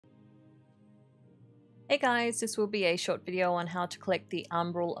Hey guys, this will be a short video on how to collect the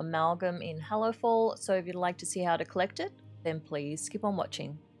Umbral Amalgam in Hallowfall, so if you'd like to see how to collect it, then please keep on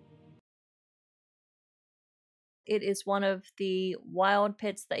watching. It is one of the wild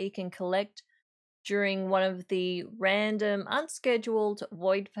pets that you can collect during one of the random unscheduled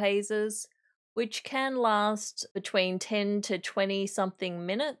void phases, which can last between 10 to 20 something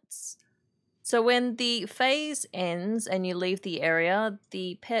minutes. So when the phase ends and you leave the area,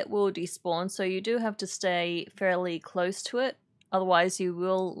 the pet will despawn, so you do have to stay fairly close to it, otherwise you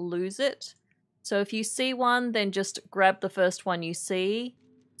will lose it. So if you see one, then just grab the first one you see.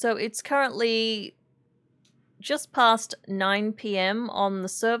 So it's currently just past 9 PM on the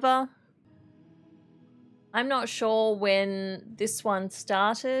server. I'm not sure when this one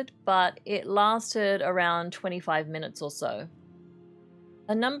started, but it lasted around 25 minutes or so.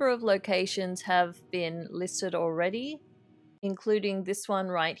 A number of locations have been listed already, including this one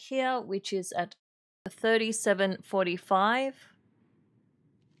right here, which is at 3745,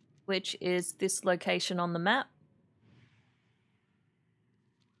 which is this location on the map.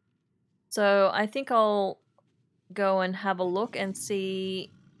 So I think I'll go and have a look and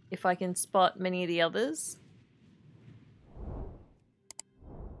see if I can spot many of the others.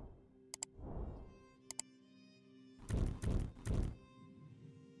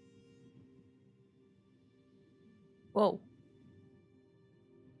 Whoa.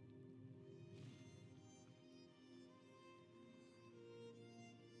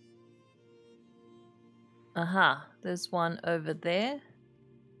 Aha, there's one over there.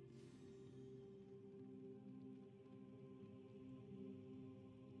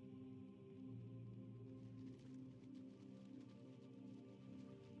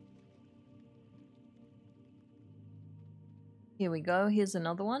 Here we go, here's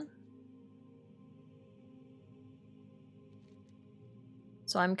another one.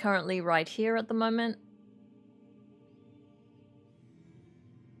 So I'm currently right here at the moment.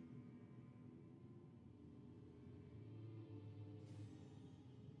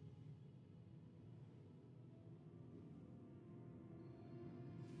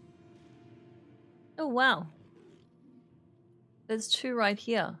 Oh wow. There's two right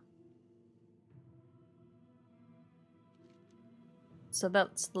here. So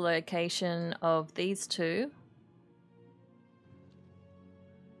that's the location of these two.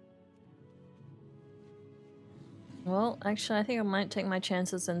 Well, actually, I think I might take my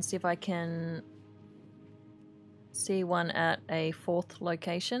chances and see if I can see one at a fourth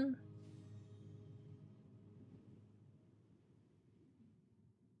location.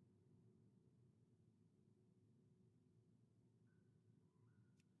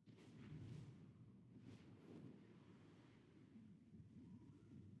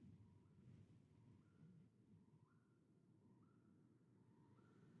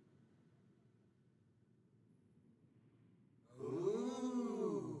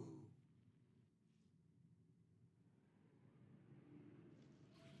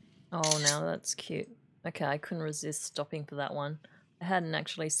 Oh, now that's cute. Okay, I couldn't resist stopping for that one. I hadn't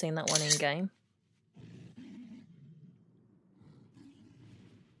actually seen that one in game.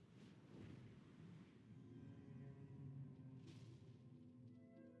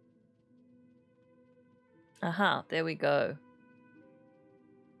 Aha, there we go.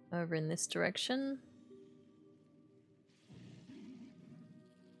 Over in this direction.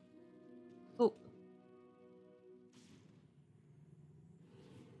 Oh.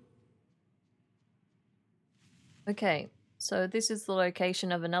 Okay, so this is the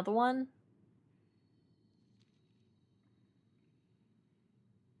location of another one.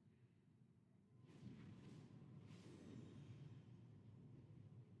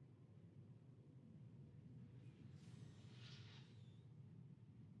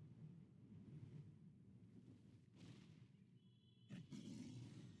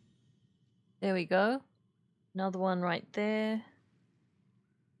 There we go. Another one right there.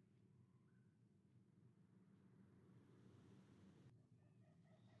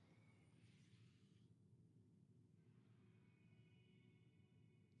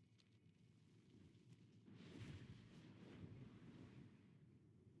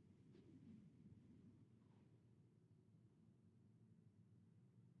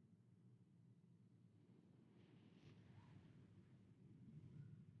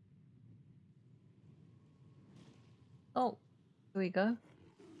 Oh, here we go.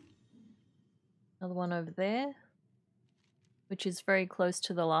 Another one over there, which is very close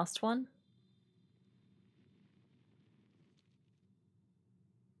to the last one.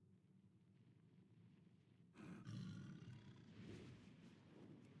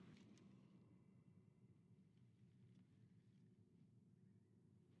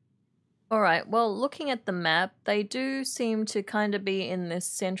 Alright, well, looking at the map, they do seem to kind of be in this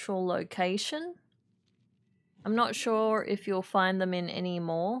central location. I'm not sure if you'll find them in any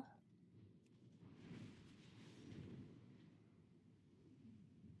more.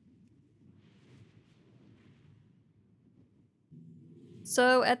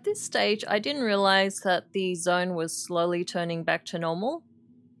 So at this stage, I didn't realize that the zone was slowly turning back to normal.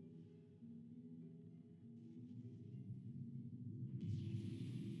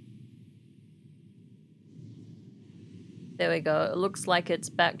 There we go. It looks like it's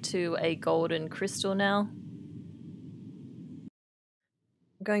back to a golden crystal now.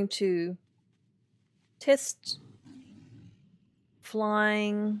 I'm going to test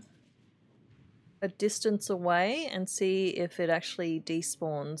flying a distance away and see if it actually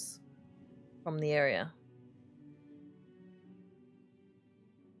despawns from the area.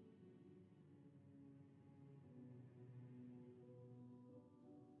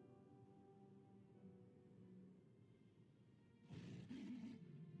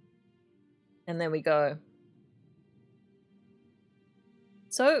 And there we go.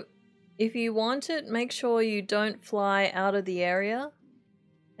 So, if you want it, make sure you don't fly out of the area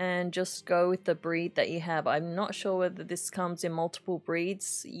and just go with the breed that you have. I'm not sure whether this comes in multiple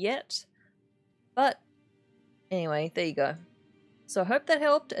breeds yet, but anyway, there you go. So I hope that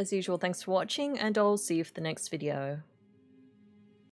helped. As usual, thanks for watching, and I'll see you for the next video.